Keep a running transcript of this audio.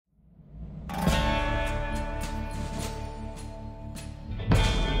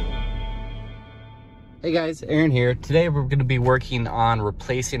Hey guys, Aaron here. Today we're going to be working on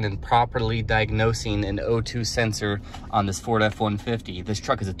replacing and properly diagnosing an O2 sensor on this Ford F-150. This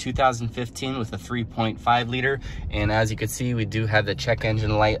truck is a 2015 with a 3.5 liter, and as you can see, we do have the check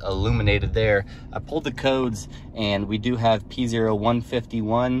engine light illuminated there. I pulled the codes, and we do have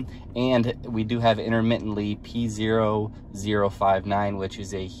P0151, and we do have intermittently P0059, which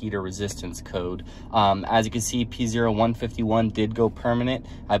is a heater resistance code. As you can see, P0151 did go permanent,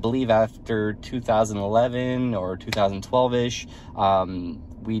 I believe after 2011 or 2012-ish.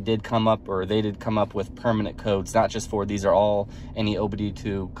 We did come up, or they did come up with permanent codes, not just Ford. These are all, any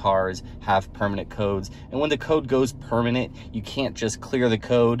OBD2 cars have permanent codes. And when the code goes permanent, you can't just clear the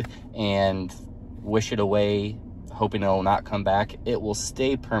code and wish it away, hoping it'll not come back. It will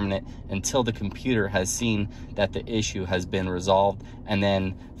stay permanent until the computer has seen that the issue has been resolved, and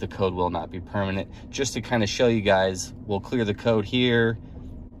then the code will not be permanent. Just to kind of show you guys, we'll clear the code here,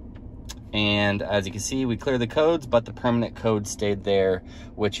 and as you can see, we clear the codes, but the permanent code stayed there,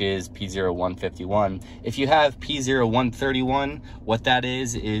 which is P0151. If you have P0131, what that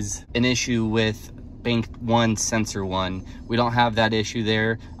is an issue with bank 1 sensor 1. We don't have that issue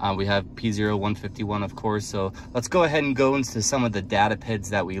there. We have P0151, of course. So let's go ahead and go into some of the data PIDs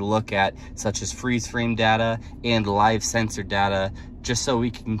that we look at, such as freeze frame data and live sensor data, just so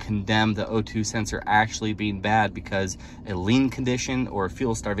we can condemn the O2 sensor actually being bad, because a lean condition or a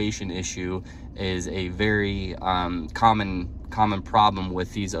fuel starvation issue is a very common problem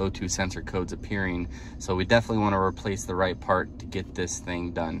with these O2 sensor codes appearing. So we definitely want to replace the right part to get this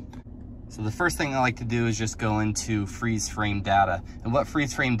thing done. So the first thing I like to do is just go into freeze frame data. And what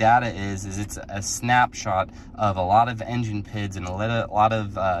freeze frame data is it's a snapshot of a lot of engine PIDs and a lot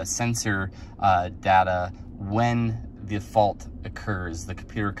of sensor data when the fault occurs. The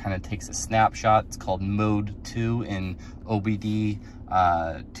computer kind of takes a snapshot. It's called mode 2 in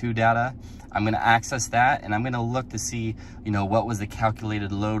OBD2 data. I'm going to access that, and I'm going to look to see, what was the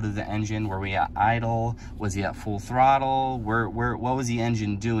calculated load of the engine? Were we at idle? Was he at full throttle? What was the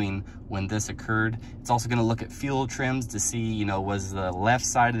engine doing when this occurred? It's also going to look at fuel trims to see, was the left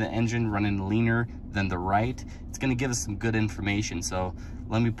side of the engine running leaner than the right? It's going to give us some good information. So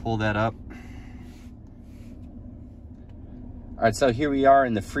let me pull that up. All right, so here we are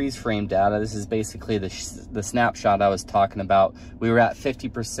in the freeze frame data. This is basically the snapshot I was talking about. We were at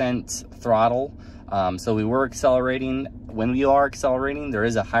 50% throttle, so we were accelerating. When we are accelerating, there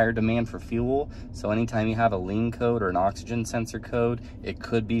is a higher demand for fuel. So anytime you have a lean code or an oxygen sensor code, it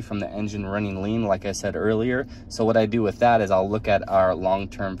could be from the engine running lean, like I said earlier. So what I do with that is I'll look at our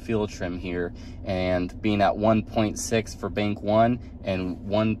long-term fuel trim here, and being at 1.6 for bank 1 and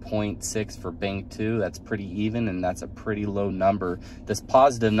 1.6 for bank 2, that's pretty even, and that's a pretty low number. This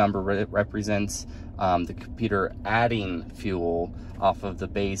positive number represents the computer adding fuel off of the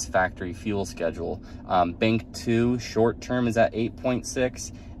base factory fuel schedule. Bank 2 short term is at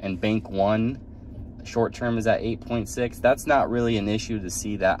 8.6, and bank 1 short term is at 8.6. That's not really an issue to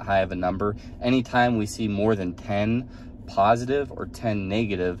see that high of a number. Anytime we see more than 10 positive or 10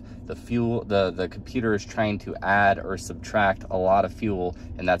 negative, the computer is trying to add or subtract a lot of fuel,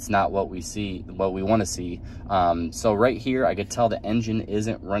 and that's not what we want to see. So right here, I could tell the engine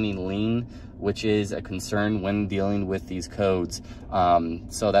isn't running lean, which is a concern when dealing with these codes.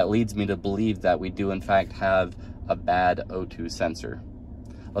 So that leads me to believe that we do in fact have a bad O2 sensor.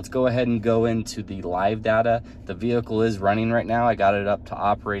 Let's go ahead and go into the live data. The vehicle is running right now. I got it up to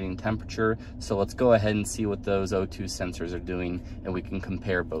operating temperature. So let's go ahead and see what those O2 sensors are doing, and we can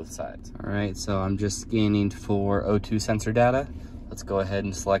compare both sides. All right, so I'm just scanning for O2 sensor data. Let's go ahead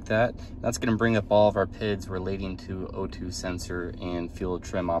and select that. That's gonna bring up all of our PIDs relating to O2 sensor and fuel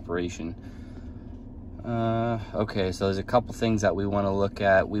trim operation. Okay, so there's a couple things that we want to look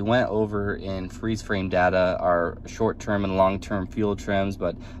at. We went over in freeze frame data our short-term and long-term fuel trims,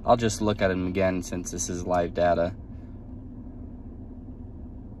 but I'll just look at them again since this is live data.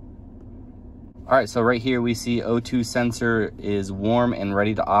 All right, so right here we see O2 sensor is warm and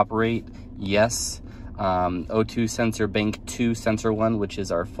ready to operate. Yes. O2 sensor bank 2 sensor 1, which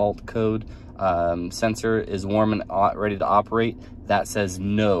is our fault code sensor, is warm and ready to operate. That says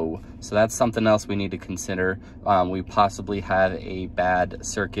no. So that's something else we need to consider. We possibly have a bad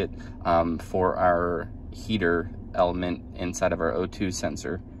circuit for our heater element inside of our O2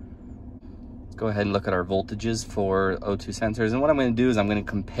 sensor. Let's go ahead and look at our voltages for O2 sensors. And what I'm going to do is I'm going to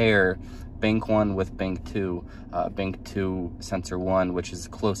compare bank 1 with bank 2. Bank 2 sensor 1, which is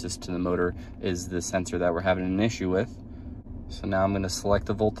closest to the motor, is the sensor that we're having an issue with. So now I'm going to select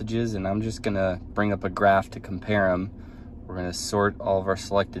the voltages, and I'm just going to bring up a graph to compare them. We're going to sort all of our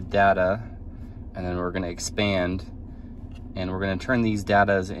selected data, and then we're going to expand, and we're going to turn these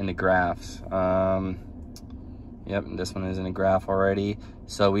data into graphs. Yep, and this one is in a graph already.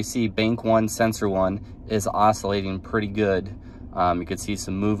 So we see bank 1, sensor 1 is oscillating pretty good. You can see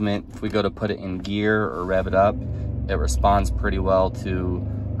some movement. If we go to put it in gear or rev it up, it responds pretty well to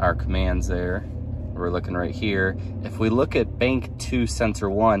our commands there. We're looking right here. If we look at bank 2, sensor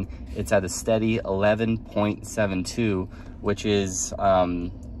 1, it's at a steady 11.72, which is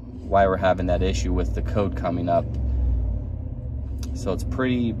why we're having that issue with the code coming up. So it's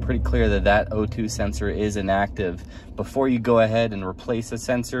pretty clear that that O2 sensor is inactive. Before you go ahead and replace a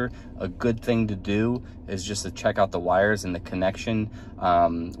sensor, a good thing to do is just to check out the wires and the connection.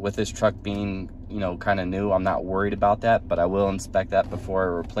 With this truck being, you know, kind of new, I'm not worried about that, but I will inspect that before I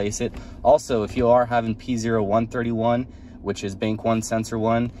replace it. Also, if you are having P0131, which is bank 1, sensor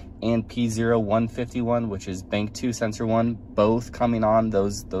 1, and P0151, which is bank 2, sensor 1, both coming on,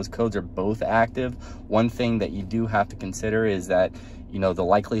 those codes are both active. One thing that you do have to consider is that, you know, the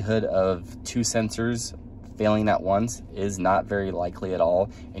likelihood of 2 sensors failing at once is not very likely at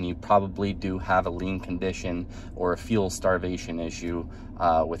all, and you probably do have a lean condition or a fuel starvation issue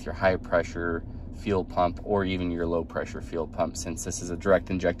with your high pressure fuel pump or even your low pressure fuel pump. Since this is a direct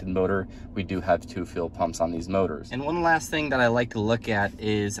injected motor, we do have 2 fuel pumps on these motors. And one last thing that I like to look at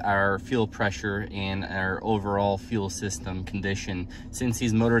is our fuel pressure and our overall fuel system condition. Since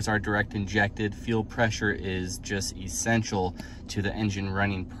these motors are direct injected, fuel pressure is just essential to the engine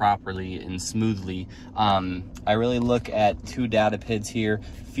running properly and smoothly. I really look at 2 data PIDs here: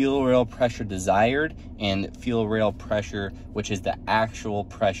 fuel rail pressure desired and fuel rail pressure, which is the actual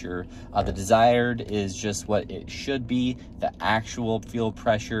pressure. The desired is just what it should be. The actual fuel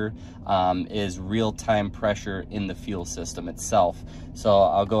pressure is real-time pressure in the fuel system itself. So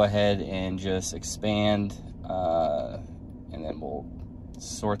I'll go ahead and just expand and then we'll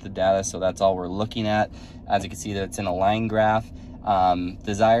sort the data. So that's all we're looking at. As you can see, that it's in a line graph.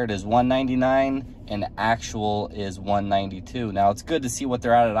 Desired is 199 and actual is 192. Now it's good to see what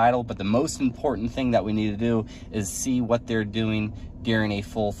they're at idle, but the most important thing that we need to do is see what they're doing during a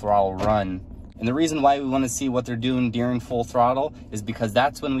full throttle run. And the reason why we want to see what they're doing during full throttle is because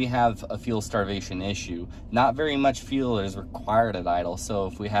that's when we have a fuel starvation issue. Not very much fuel is required at idle. So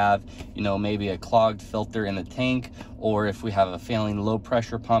if we have, you know, maybe a clogged filter in the tank, or if we have a failing low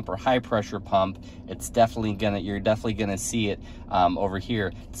pressure pump or high pressure pump, it's definitely you're definitely gonna see it over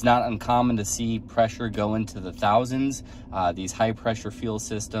here. It's not uncommon to see pressure go into the thousands. These high pressure fuel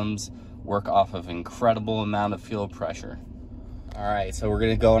systems work off of incredible amount of fuel pressure. All right, so we're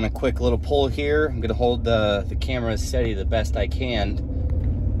gonna go on a quick little pull here. I'm gonna hold the camera steady the best I can.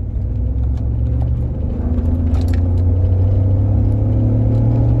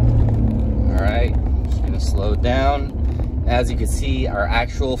 All right, just gonna slow down. As you can see, our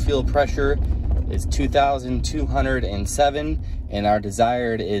actual fuel pressure is 2,207, and our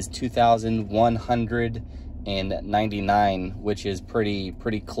desired is 2,199, which is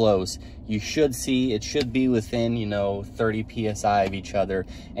pretty close. You should see it should be within, you know, 30 psi of each other.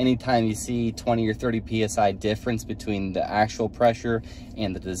 Anytime you see 20 or 30 psi difference between the actual pressure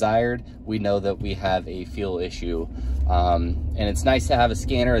and the desired, we know that we have a fuel issue. And it's nice to have a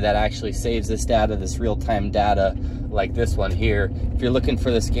scanner that actually saves this data, this real-time data, like this one here. If you're looking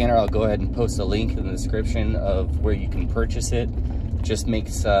for the scanner, I'll go ahead and post a link in the description of where you can purchase it. Just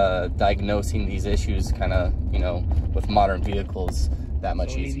makes diagnosing these issues kind of, you know, with modern vehicles that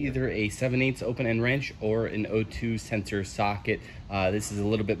much easier. You need either a 7/8 open end wrench or an O2 sensor socket. This is a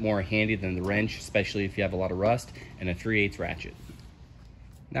little bit more handy than the wrench, especially if you have a lot of rust, and a 3/8 ratchet.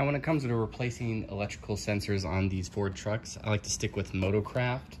 Now, when it comes to replacing electrical sensors on these Ford trucks, I like to stick with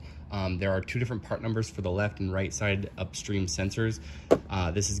Motocraft. There are 2 different part numbers for the left and right side upstream sensors.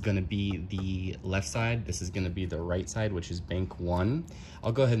 This is going to be the left side. This is going to be the right side, which is bank 1.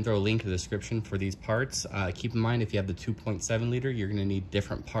 I'll go ahead and throw a link in the description for these parts. Keep in mind, if you have the 2.7 liter, you're going to need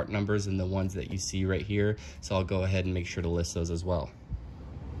different part numbers than the ones that you see right here. So I'll go ahead and make sure to list those as well.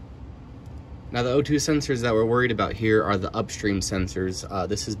 Now, the O2 sensors that we're worried about here are the upstream sensors.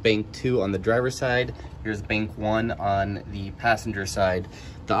 This is bank 2 on the driver's side. Here's bank 1 on the passenger side.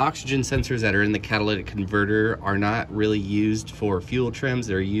 The oxygen sensors that are in the catalytic converter are not really used for fuel trims.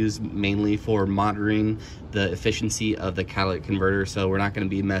 They're used mainly for monitoring the efficiency of the catalytic converter, so we're not going to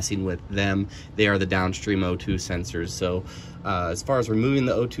be messing with them. They are the downstream O2 sensors. So as far as removing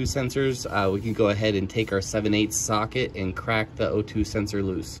the O2 sensors, we can go ahead and take our 7/8 socket and crack the O2 sensor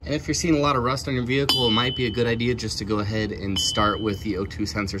loose. And if you're seeing a lot of rust on your vehicle, it might be a good idea just to go ahead and start with the O2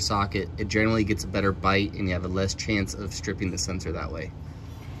 sensor socket. It generally gets a better bite and you have a less chance of stripping the sensor that way.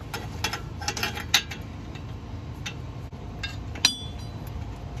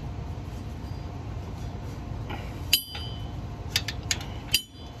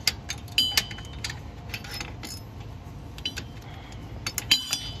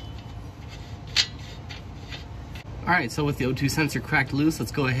 All right, so with the O2 sensor cracked loose,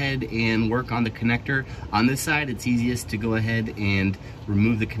 let's go ahead and work on the connector. On this side, it's easiest to go ahead and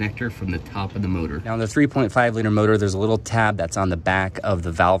remove the connector from the top of the motor. Now on the 3.5 liter motor, there's a little tab that's on the back of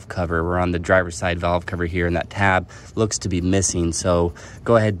the valve cover. We're on the driver's side valve cover here, and that tab looks to be missing. So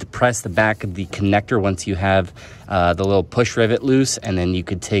go ahead, depress the back of the connector once you have the little push rivet loose, and then you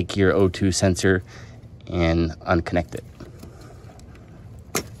could take your O2 sensor and unconnect it.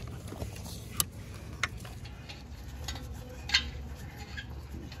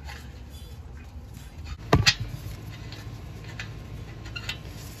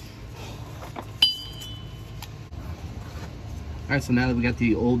 All right, so now that we got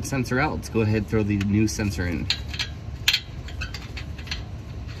the old sensor out, let's go ahead and throw the new sensor in.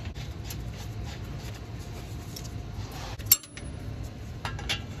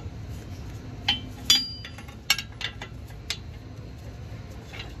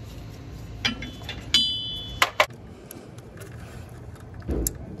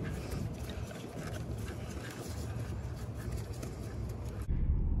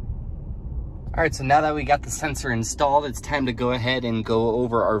 All right, so now that we got the sensor installed, it's time to go ahead and go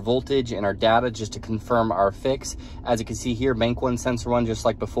over our voltage and our data just to confirm our fix. As you can see here, bank 1 sensor 1, just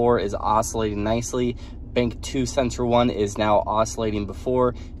like before, is oscillating nicely. Bank 2 sensor 1 is now oscillating before.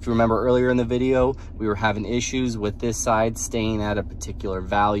 If you remember earlier in the video, we were having issues with this side staying at a particular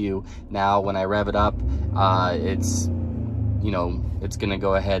value. Now, when I rev it up, it's gonna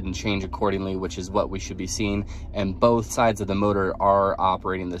go ahead and change accordingly, which is what we should be seeing. And both sides of the motor are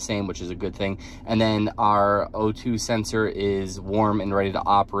operating the same, which is a good thing. And then our O2 sensor is warm and ready to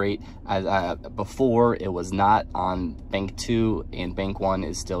operate. As before, it was not on bank 2, and bank 1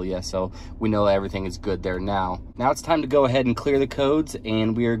 is still yes. So we know everything is good there now. Now it's time to go ahead and clear the codes,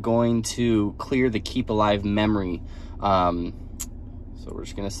 and we are going to clear the keepalive memory. So we're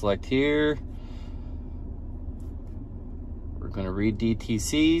just gonna select here. We're going to read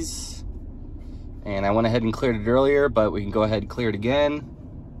DTCs, and I went ahead and cleared it earlier, but we can go ahead and clear it again.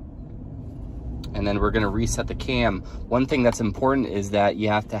 And then we're going to reset the cam. One thing that's important is that you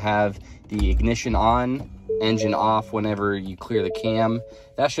have to have the ignition on, engine off whenever you clear the cam.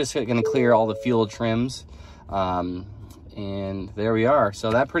 That's just going to clear all the fuel trims. And there we are.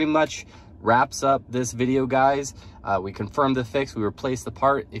 So that pretty much wraps up this video, guys. We confirmed the fix, we replaced the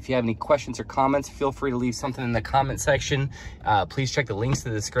part. If you have any questions or comments, feel free to leave something in the comment section. Please check the links to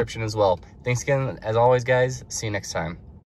the description as well. Thanks again, as always, guys. See you next time.